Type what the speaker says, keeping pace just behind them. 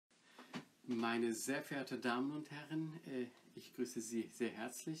Meine sehr verehrten Damen und Herren, ich grüße Sie sehr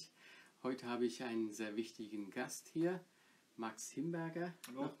herzlich. Heute habe ich einen sehr wichtigen Gast hier, Max Himberger.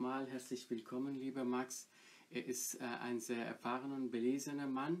 Hallo. Nochmal herzlich willkommen, lieber Max. Er ist ein sehr erfahrener und belesener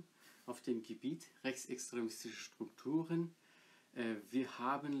Mann auf dem Gebiet rechtsextremistische Strukturen. Wir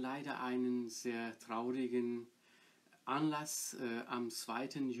haben leider einen sehr traurigen Anlass. Am 2.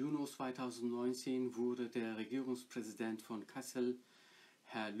 Juni 2019 wurde der Regierungspräsident von Kassel,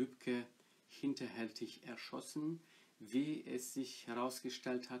 Herr Lübke, hinterhältig erschossen, wie es sich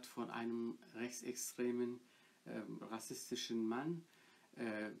herausgestellt hat von einem rechtsextremen, rassistischen Mann.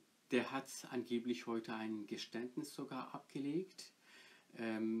 Der hat angeblich heute ein Geständnis sogar abgelegt.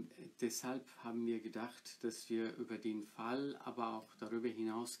 Deshalb haben wir gedacht, dass wir über den Fall, aber auch darüber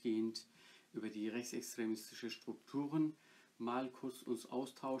hinausgehend über die rechtsextremistische Strukturen mal kurz uns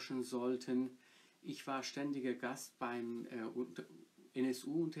austauschen sollten. Ich war ständiger Gast beim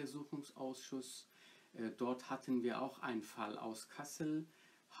NSU-Untersuchungsausschuss. Dort hatten wir auch einen Fall aus Kassel.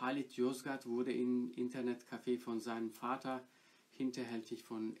 Halit Yozgat wurde im Internetcafé von seinem Vater hinterhältig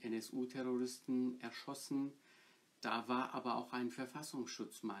von NSU-Terroristen erschossen. Da war aber auch ein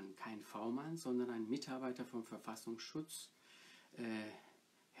Verfassungsschutzmann, kein V-Mann, sondern ein Mitarbeiter vom Verfassungsschutz,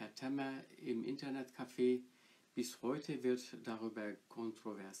 Herr Thema, im Internetcafé. Bis heute wird darüber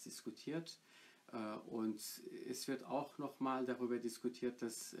kontrovers diskutiert. Und es wird auch nochmal darüber diskutiert,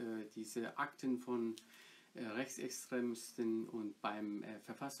 dass diese Akten von Rechtsextremisten und beim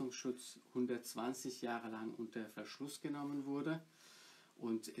Verfassungsschutz 120 Jahre lang unter Verschluss genommen wurde.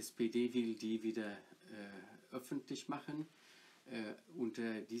 Und SPD will die wieder öffentlich machen.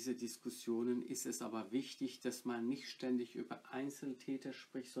 Unter diese Diskussionen ist es aber wichtig, dass man nicht ständig über Einzeltäter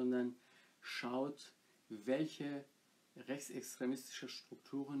spricht, sondern schaut, welche rechtsextremistische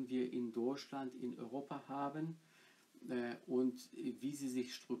Strukturen wir in Deutschland, in Europa haben und wie sie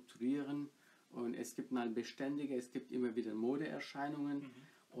sich strukturieren. Und es gibt mal Beständige, es gibt immer wieder Modeerscheinungen.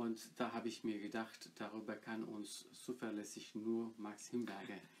 Und da habe ich mir gedacht, darüber kann uns zuverlässig nur Max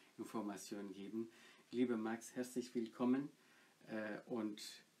Himberger Informationen geben. Lieber Max, herzlich willkommen und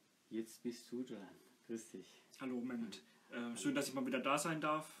jetzt bist du dran. Grüß dich. Hallo Memet. Schön, dass ich mal wieder da sein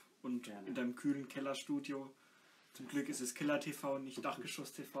darf und gerne in deinem kühlen Kellerstudio. Zum Glück ist es Keller-TV und nicht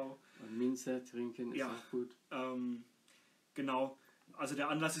Dachgeschoss-TV. Und Minze trinken ist auch gut. Genau, also der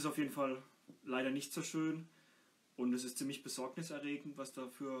Anlass ist auf jeden Fall leider nicht so schön und es ist ziemlich besorgniserregend, was da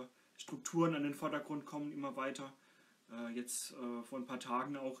für Strukturen an den Vordergrund kommen, immer weiter. Jetzt vor ein paar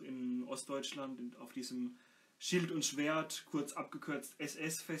Tagen auch in Ostdeutschland auf diesem Schild und Schwert, kurz abgekürzt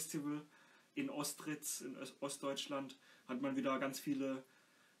SS-Festival in Ostritz in Ostdeutschland, hat man wieder ganz viele,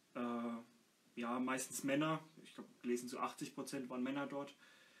 meistens Männer, ich glaube gelesen zu 80% waren Männer dort,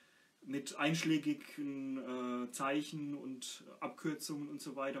 mit einschlägigen Zeichen und Abkürzungen und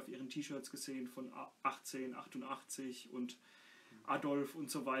so weiter auf ihren T-Shirts gesehen von 1888 und Adolf und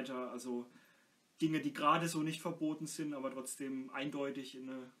so weiter, also Dinge, die gerade so nicht verboten sind, aber trotzdem eindeutig in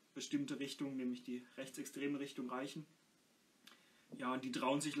eine bestimmte Richtung, nämlich die rechtsextreme Richtung reichen. Ja, und die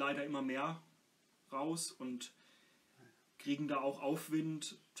trauen sich leider immer mehr raus und kriegen da auch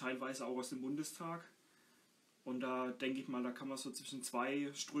Aufwind, teilweise auch aus dem Bundestag. Und da denke ich mal, da kann man so zwischen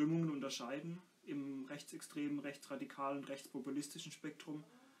zwei Strömungen unterscheiden im rechtsextremen, rechtsradikalen, rechtspopulistischen Spektrum.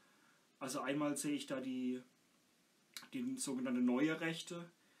 Also einmal sehe ich da die sogenannte neue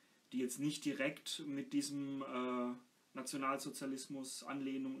Rechte, die jetzt nicht direkt mit diesem Nationalsozialismus,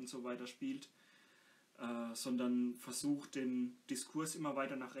 Anlehnung und so weiter spielt, sondern versucht, den Diskurs immer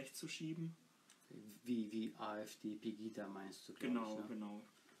weiter nach rechts zu schieben. Wie AfD, Pegida meinst du, genau, ich, ne? Genau.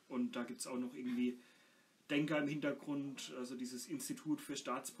 Und da gibt es auch noch irgendwie Denker im Hintergrund, also dieses Institut für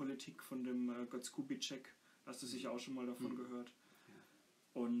Staatspolitik von dem Götz Kubitschek, hast du sicher auch schon mal davon gehört. Ja.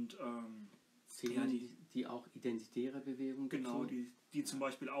 Und die auch identitäre Bewegungen. Genau, die zum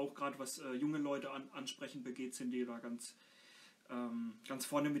Beispiel auch gerade was junge Leute ansprechen begeht, sind die da ganz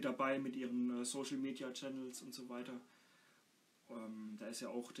vorne mit dabei mit ihren Social Media Channels und so weiter. Da ist ja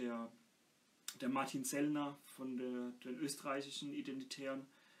auch der Martin Sellner von den österreichischen Identitären,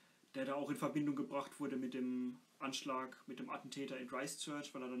 der da auch in Verbindung gebracht wurde mit dem Anschlag, mit dem Attentäter in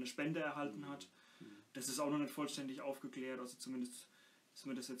Christchurch, weil er da eine Spende erhalten hat. Das ist auch noch nicht vollständig aufgeklärt, also zumindest ist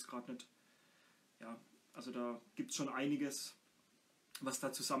mir das jetzt gerade nicht. Ja, also da gibt es schon einiges, was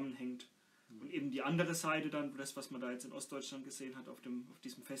da zusammenhängt. Und eben die andere Seite dann, das, was man da jetzt in Ostdeutschland gesehen hat auf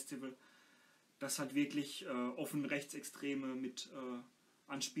diesem Festival, das hat wirklich offen Rechtsextreme mit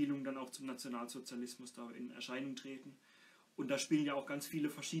Anspielungen dann auch zum Nationalsozialismus da in Erscheinung treten. Und da spielen ja auch ganz viele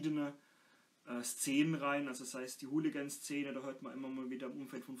verschiedene Szenen rein, also sei es die Hooligan-Szene, da hört man immer mal wieder im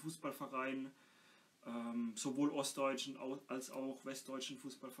Umfeld von Fußballvereinen, sowohl ostdeutschen als auch westdeutschen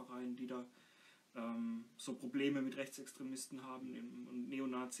Fußballvereinen, die da so Probleme mit Rechtsextremisten haben und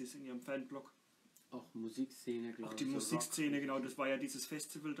Neonazis in ihrem Fanblock. Auch Musikszene, glaube ich. Auch die Musikszene, genau, das war ja dieses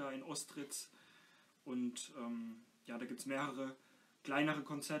Festival da in Ostritz. Und ja, da gibt es mehrere kleinere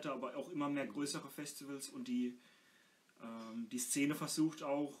Konzerte, aber auch immer mehr größere Festivals. Und die Szene versucht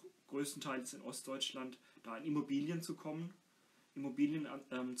auch, größtenteils in Ostdeutschland, da an Immobilien zu kommen, Immobilien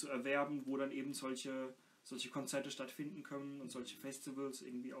zu erwerben, wo dann eben solche Konzerte stattfinden können und solche Festivals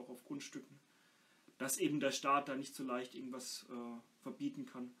irgendwie auch auf Grundstücken, dass eben der Staat da nicht so leicht irgendwas verbieten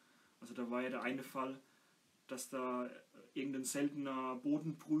kann. Also da war ja der eine Fall, dass da irgendein seltener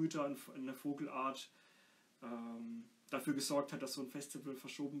Bodenbrüter, eine Vogelart, dafür gesorgt hat, dass so ein Festival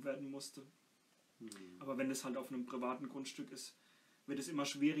verschoben werden musste. Aber wenn es halt auf einem privaten Grundstück ist, wird es immer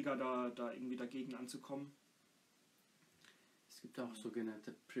schwieriger, da irgendwie dagegen anzukommen. Es gibt auch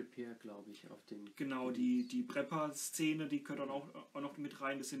sogenannte Prepare, glaube ich, auf den... Genau, die Prepper-Szene, die gehört dann auch noch mit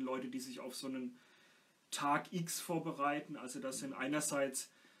rein. Das sind Leute, die sich auf so einen Tag X vorbereiten. Also das sind einerseits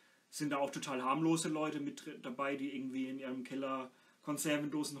da auch total harmlose Leute mit dabei, die irgendwie in ihrem Keller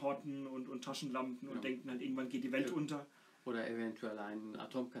Konservendosen horten und Taschenlampen und denken halt, irgendwann geht die Welt unter. Oder eventuell eine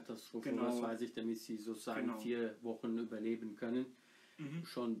Atomkatastrophe, Genau. was weiß ich, damit sie sozusagen 4 Wochen überleben können.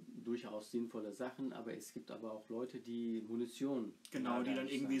 Schon durchaus sinnvolle Sachen, aber es gibt aber auch Leute, die Munition... Genau, die dann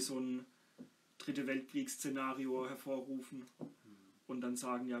irgendwie so ein Dritte Weltkriegsszenario hervorrufen und dann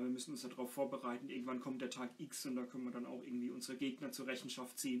sagen, ja, wir müssen uns darauf vorbereiten, irgendwann kommt der Tag X und da können wir dann auch irgendwie unsere Gegner zur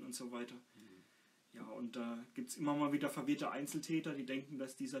Rechenschaft ziehen und so weiter. Ja, und da gibt es immer mal wieder verwirrte Einzeltäter, die denken,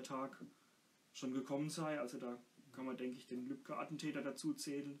 dass dieser Tag schon gekommen sei. Also da kann man, denke ich, den Lübcke-Attentäter dazu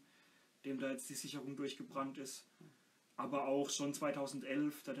zählen, dem da jetzt die Sicherung durchgebrannt ist. Aber auch schon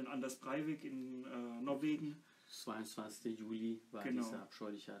 2011, da den Anders Breivik in Norwegen. 22. Juli war dieser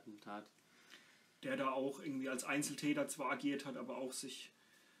abscheuliche Attentat. Der da auch irgendwie als Einzeltäter zwar agiert hat, aber auch sich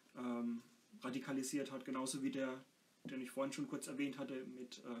radikalisiert hat. Genauso wie der, den ich vorhin schon kurz erwähnt hatte,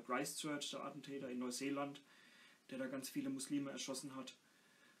 mit Christchurch, der Attentäter in Neuseeland, der da ganz viele Muslime erschossen hat.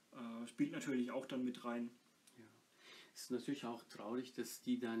 Spielt natürlich auch dann mit rein. Ja. Es ist natürlich auch traurig, dass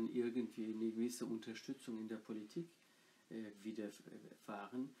die dann irgendwie eine gewisse Unterstützung in der Politik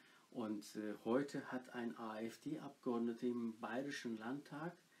widerfahren. Und heute hat ein AfD-Abgeordneter im Bayerischen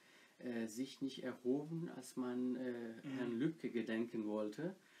Landtag sich nicht erhoben, als man Herrn Lübcke gedenken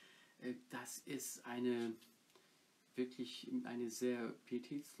wollte. Das ist wirklich eine sehr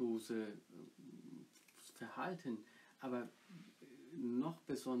pietätslose Verhalten. Aber noch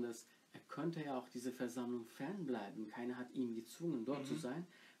besonders, er könnte ja auch diese Versammlung fernbleiben. Keiner hat ihn gezwungen, dort zu sein.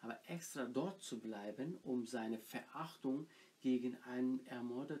 Aber extra dort zu bleiben, um seine Verachtung gegen einen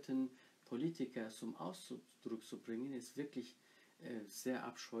ermordeten Politiker zum Ausdruck zu bringen, ist wirklich sehr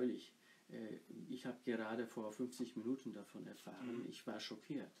abscheulich. Ich habe gerade vor 50 Minuten davon erfahren. Ich war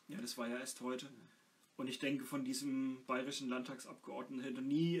schockiert. Ja, das war ja erst heute. Und ich denke, von diesem bayerischen Landtagsabgeordneten hätte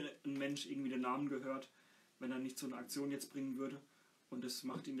nie ein Mensch irgendwie den Namen gehört, wenn er nicht so eine Aktion jetzt bringen würde. Und das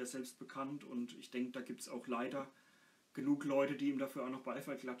macht ihn ja selbst bekannt. Und ich denke, da gibt es auch leider genug Leute, die ihm dafür auch noch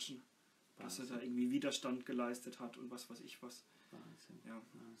Beifall klatschen, dass er da irgendwie Widerstand geleistet hat und was weiß ich was. Wahnsinn. Ja.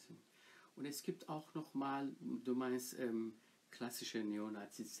 Wahnsinn. Und es gibt auch noch mal, du meinst, klassische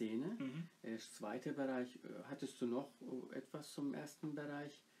Neonazi-Szene. Zweiter Bereich. Hattest du noch etwas zum ersten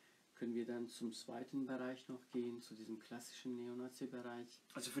Bereich? Können wir dann zum zweiten Bereich noch gehen, zu diesem klassischen Neonazi-Bereich?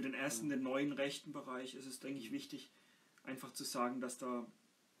 Also für den ersten, den neuen rechten Bereich, ist es, denke ich, wichtig, einfach zu sagen, dass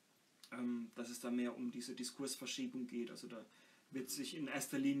es da mehr um diese Diskursverschiebung geht. Also da wird sich in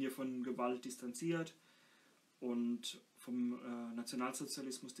erster Linie von Gewalt distanziert und vom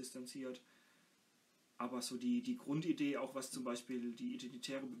Nationalsozialismus distanziert. Aber so die Grundidee, auch was zum Beispiel die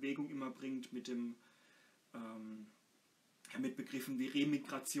identitäre Bewegung immer bringt, mit Begriffen wie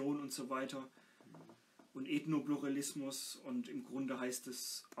Remigration und so weiter und Ethnopluralismus, und im Grunde heißt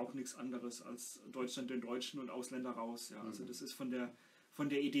es auch nichts anderes als Deutschland den Deutschen und Ausländer raus. Ja. Also das ist von der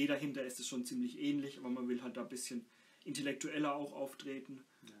Idee dahinter ist es schon ziemlich ähnlich, aber man will halt da ein bisschen intellektueller auch auftreten.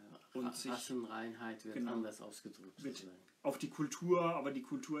 Ja, und sich Rassenreinheit wird anders ausgedrückt. Wird auf die Kultur, aber die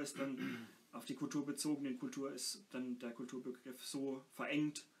Kultur ist dann auf die Kultur bezogen, in Kultur ist dann der Kulturbegriff so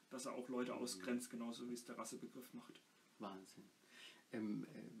verengt, dass er auch Leute ausgrenzt, genauso wie es der Rassebegriff macht. Wahnsinn.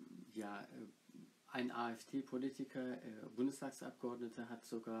 Ein AfD-Politiker, Bundestagsabgeordneter, hat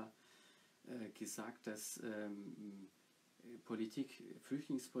sogar gesagt, dass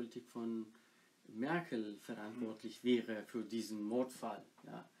Flüchtlingspolitik von Merkel verantwortlich wäre für diesen Mordfall.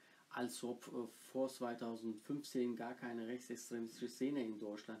 Ja? Als ob vor 2015 gar keine rechtsextremistische Szene in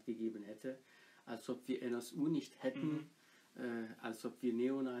Deutschland gegeben hätte, als ob wir NSU nicht hätten, als ob wir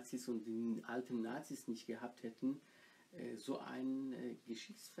Neonazis und die alten Nazis nicht gehabt hätten. So eine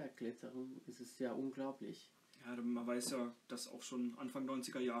Geschichtsverkletterung ist es ja unglaublich. Ja, man weiß ja, dass auch schon Anfang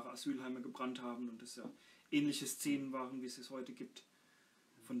 90er Jahre Asylheime gebrannt haben und es ja ähnliche Szenen waren, wie es heute gibt.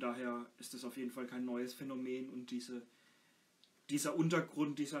 Von daher ist es auf jeden Fall kein neues Phänomen und dieser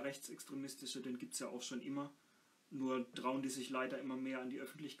Untergrund, dieser rechtsextremistische, den gibt es ja auch schon immer. Nur trauen die sich leider immer mehr an die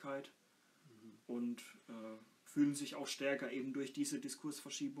Öffentlichkeit und fühlen sich auch stärker eben durch diese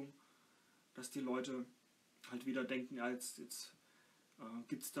Diskursverschiebung, dass die Leute halt wieder denken, ja, jetzt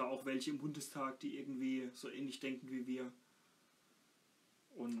gibt es da auch welche im Bundestag, die irgendwie so ähnlich denken wie wir.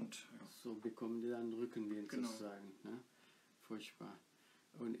 Und ja. So bekommen die dann Rückenwind Genau. sozusagen. Ne? Furchtbar.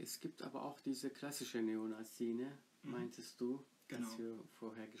 Und es gibt aber auch diese klassische Neonazine, meintest du, Genau. als wir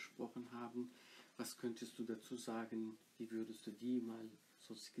vorher gesprochen haben. Was könntest du dazu sagen? Wie würdest du die mal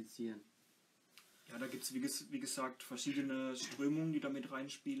so skizzieren? Ja, da gibt es, wie gesagt, verschiedene Strömungen, die da mit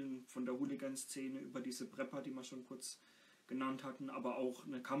reinspielen, von der Hooligan-Szene über diese Prepper, die wir schon kurz genannt hatten, aber auch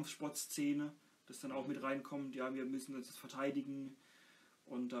eine Kampfsportszene, das dann auch mit reinkommt. Ja, wir müssen uns verteidigen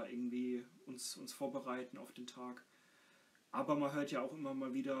und da irgendwie uns vorbereiten auf den Tag. Aber man hört ja auch immer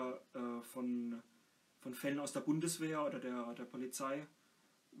mal wieder von Fällen aus der Bundeswehr oder der Polizei,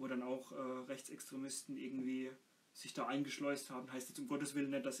 wo dann auch Rechtsextremisten irgendwie sich da eingeschleust haben. Heißt jetzt um Gottes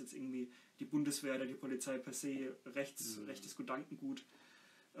Willen nicht, dass jetzt irgendwie die Bundeswehr oder die Polizei per se rechtes Gedankengut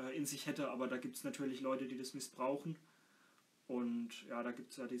in sich hätte, aber da gibt es natürlich Leute, die das missbrauchen. Und ja, da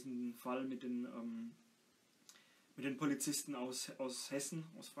gibt es ja diesen Fall mit den Polizisten aus Hessen,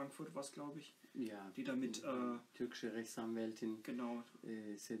 aus Frankfurt war es, glaube ich. Ja, die damit türkische Rechtsanwältin genau.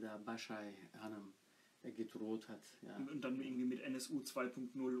 Seda Başay Hanım gedroht hat. Ja. Und dann irgendwie mit NSU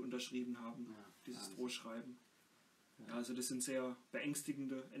 2.0 unterschrieben haben, Ja, dieses Wahnsinn. Drohschreiben. Ja, also das sind sehr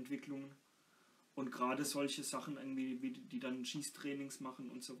beängstigende Entwicklungen. Und gerade solche Sachen, irgendwie, wie die dann Schießtrainings machen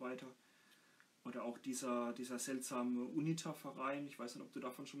und so weiter. Oder auch dieser seltsame UNITA-Verein, ich weiß nicht, ob du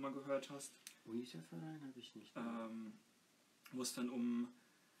davon schon mal gehört hast. UNITA-Verein habe ich nicht. Wo es dann um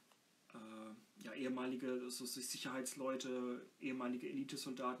ehemalige Sicherheitsleute, ehemalige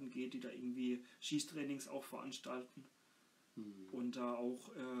Elitesoldaten geht, die da irgendwie Schießtrainings auch veranstalten. Und da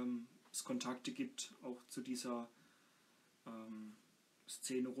auch es Kontakte gibt, auch zu dieser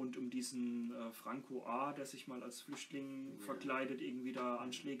Szene rund um diesen Franco A., der sich mal als Flüchtling verkleidet, irgendwie da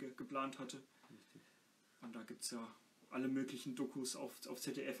Anschläge geplant hatte. Richtig. Und da gibt es ja alle möglichen Dokus auf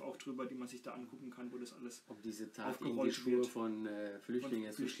ZDF auch drüber, die man sich da angucken kann, wo das alles Ob diese Tat in die aufgerollt Schuhe wird. von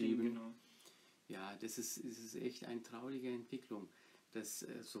Flüchtlingen zu schieben. Genau. Ja, das ist echt eine traurige Entwicklung, dass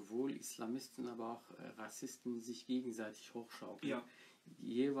sowohl Islamisten, aber auch Rassisten sich gegenseitig hochschaukeln, Ja.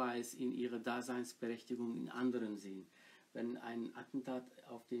 jeweils in ihre Daseinsberechtigung in anderen sehen. Wenn ein Attentat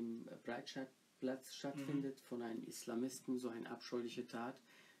auf dem Breitscheidplatz stattfindet von einem Islamisten, so eine abscheuliche Tat,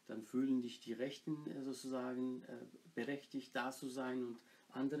 dann fühlen sich die Rechten sozusagen berechtigt, da zu sein und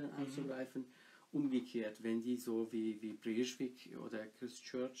anderen anzugreifen. Umgekehrt, wenn die so wie Breivik oder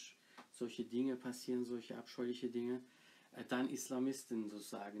Christchurch solche Dinge passieren, solche abscheuliche Dinge, dann Islamisten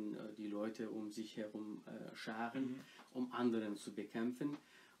sozusagen die Leute um sich herum scharen, um anderen zu bekämpfen.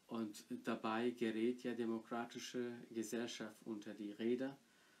 Und dabei gerät ja demokratische Gesellschaft unter die Räder.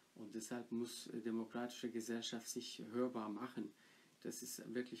 Und deshalb muss demokratische Gesellschaft sich hörbar machen. Das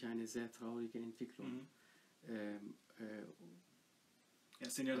ist wirklich eine sehr traurige Entwicklung.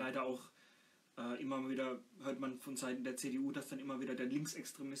 Es sind ja leider auch immer wieder, hört man von Seiten der CDU, dass dann immer wieder der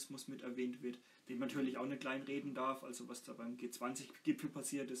Linksextremismus mit erwähnt wird, den man natürlich auch nicht kleinreden darf. Also was da beim G20-Gipfel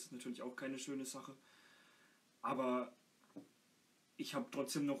passiert ist natürlich auch keine schöne Sache. Aber ich habe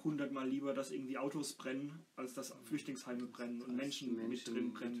trotzdem noch 100-mal lieber, dass irgendwie Autos brennen, als dass Flüchtlingsheime brennen und Menschen mit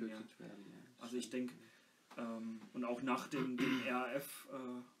drin brennen. Ja. Also ich denke, und auch nach den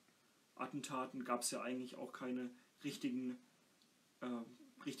RAF-Attentaten gab es ja eigentlich auch keine richtige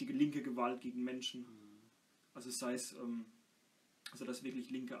linke Gewalt gegen Menschen. Also sei es, dass wirklich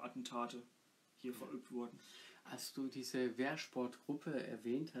linke Attentate hier verübt wurden. Als du diese Wehrsportgruppe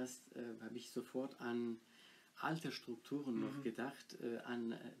erwähnt hast, habe ich sofort an alte Strukturen noch gedacht,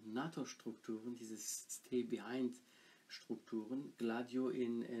 an NATO-Strukturen, diese Stay-Behind-Strukturen, Gladio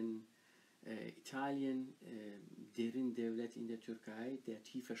in Italien, deren Devlet in der Türkei, der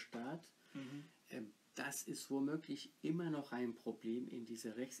tiefe Staat. Das ist womöglich immer noch ein Problem in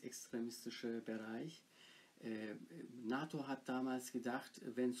diesem rechtsextremistischen Bereich. NATO hat damals gedacht,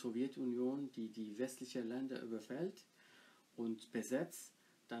 wenn Sowjetunion die westlichen Länder überfällt und besetzt,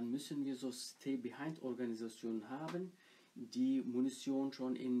 dann müssen wir so Stay-Behind-Organisationen haben, die Munition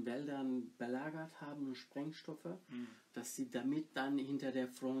schon in Wäldern belagert haben und Sprengstoffe, dass sie damit dann hinter der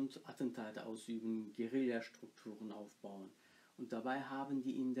Front Attentate ausüben, Guerillastrukturen aufbauen. Und dabei haben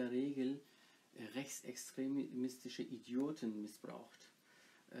die in der Regel rechtsextremistische Idioten missbraucht.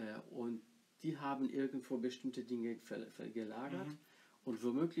 Und die haben irgendwo bestimmte Dinge gelagert und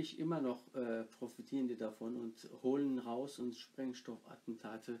womöglich immer noch profitieren die davon und holen raus und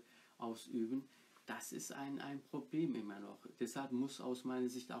Sprengstoffattentate ausüben. Das ist ein Problem immer noch. Deshalb muss aus meiner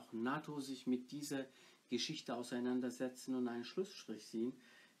Sicht auch NATO sich mit dieser Geschichte auseinandersetzen und einen Schlussstrich ziehen.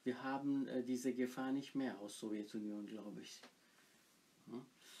 Wir haben diese Gefahr nicht mehr aus Sowjetunion, glaube ich. Ja?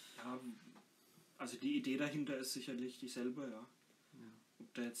 Ja, also die Idee dahinter ist sicherlich dieselbe, ja.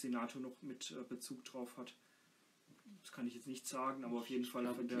 Ob da jetzt die NATO noch mit Bezug drauf hat, das kann ich jetzt nicht sagen, aber auf jeden Fall...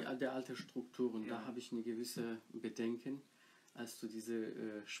 Ich glaube, die alte Strukturen, ja. Da habe ich eine gewisse Bedenken. Als du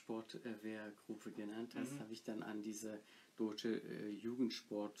diese Sportwehrgruppe genannt hast, habe ich dann an diese deutsche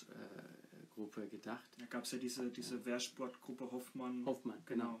Jugendsportgruppe gedacht. Da gab es ja diese Wehrsportgruppe Hoffmann. Hoffmann,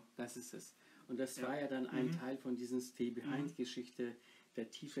 genau, das ist es. Und das war ja dann ein Teil von diesen Stay-Behind-Geschichte, der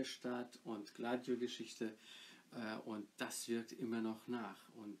tiefe Staat und Gladio-Geschichte. Und das wirkt immer noch nach.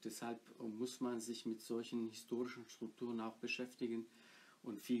 Und deshalb muss man sich mit solchen historischen Strukturen auch beschäftigen.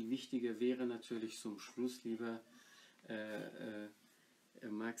 Und viel wichtiger wäre natürlich zum Schluss, lieber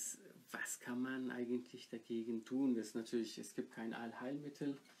Max, was kann man eigentlich dagegen tun? Das ist natürlich, es gibt kein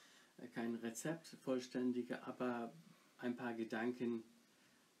Allheilmittel, kein Rezept vollständige, aber ein paar Gedanken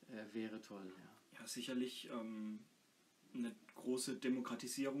wäre toll. Ja, ja sicherlich eine große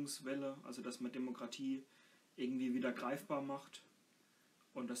Demokratisierungswelle, also dass man Demokratie irgendwie wieder greifbar macht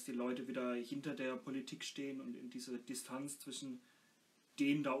und dass die Leute wieder hinter der Politik stehen und in dieser Distanz zwischen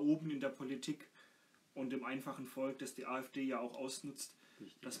denen da oben in der Politik und dem einfachen Volk, das die AfD ja auch ausnutzt,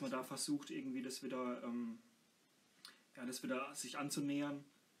 dass man da versucht, irgendwie das wieder sich anzunähern.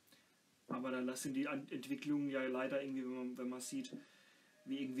 Aber dann sind die Entwicklungen ja leider irgendwie, wenn man sieht,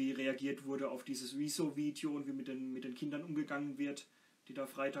 wie irgendwie reagiert wurde auf dieses Rezo-Video und wie mit den Kindern umgegangen wird, die da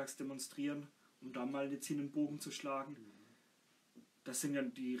freitags demonstrieren, um da mal jetzt hin den Bogen zu schlagen. Das sind ja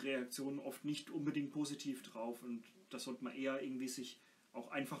die Reaktionen oft nicht unbedingt positiv drauf und da sollte man eher irgendwie sich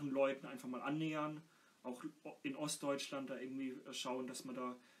auch einfachen Leuten einfach mal annähern, auch in Ostdeutschland da irgendwie schauen, dass man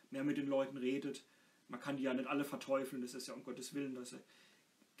da mehr mit den Leuten redet. Man kann die ja nicht alle verteufeln, das ist ja um Gottes Willen, das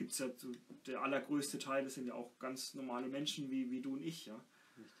gibt es ja so, der allergrößte Teil, das sind ja auch ganz normale Menschen wie du und ich, ja.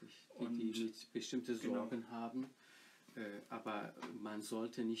 Richtig, die mit bestimmte Sorgen haben, aber man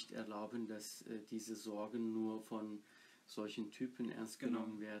sollte nicht erlauben, dass diese Sorgen nur von solchen Typen ernst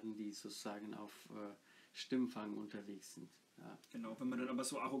genommen werden, die sozusagen auf Stimmfang unterwegs sind. Ja. Genau, wenn man dann aber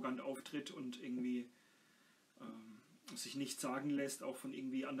so arrogant auftritt und irgendwie sich nichts sagen lässt, auch von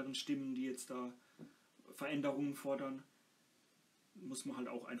irgendwie anderen Stimmen, die jetzt da Veränderungen fordern, muss man halt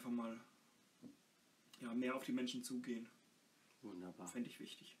auch einfach mal mehr auf die Menschen zugehen. Wunderbar. Fände ich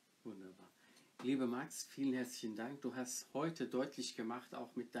wichtig. Wunderbar. Lieber Max, vielen herzlichen Dank. Du hast heute deutlich gemacht,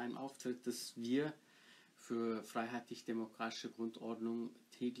 auch mit deinem Auftritt, dass wir für freiheitlich-demokratische Grundordnung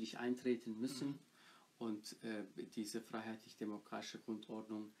täglich eintreten müssen und diese freiheitlich-demokratische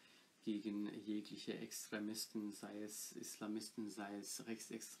Grundordnung gegen jegliche Extremisten, sei es Islamisten, sei es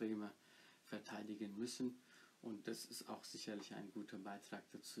Rechtsextreme, verteidigen müssen. Und das ist auch sicherlich ein guter Beitrag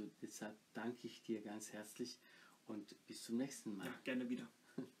dazu. Deshalb danke ich dir ganz herzlich und bis zum nächsten Mal. Ja, gerne wieder.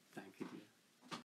 Danke dir.